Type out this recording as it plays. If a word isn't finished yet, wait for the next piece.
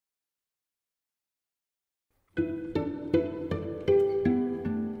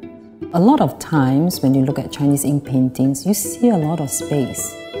A lot of times when you look at Chinese ink paintings, you see a lot of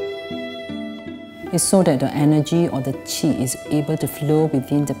space. It's so that the energy or the qi is able to flow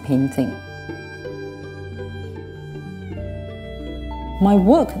within the painting. My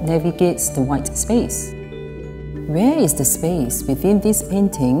work navigates the white space. Where is the space within this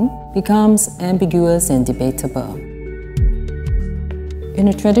painting becomes ambiguous and debatable. In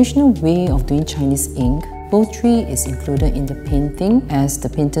a traditional way of doing Chinese ink, poetry is included in the painting as the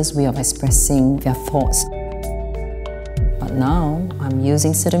painter's way of expressing their thoughts. But now, I'm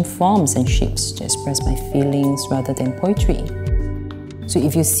using certain forms and shapes to express my feelings rather than poetry. So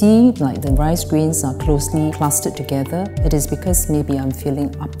if you see like the rice grains are closely clustered together, it is because maybe I'm feeling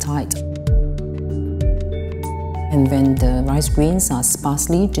uptight. And when the rice grains are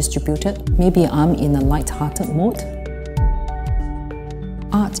sparsely distributed, maybe I'm in a light-hearted mode.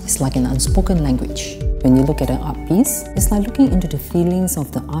 Art is like an unspoken language. When you look at an art piece, it's like looking into the feelings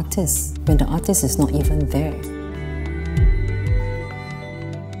of the artist when the artist is not even there.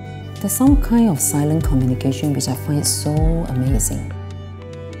 There's some kind of silent communication which I find so amazing.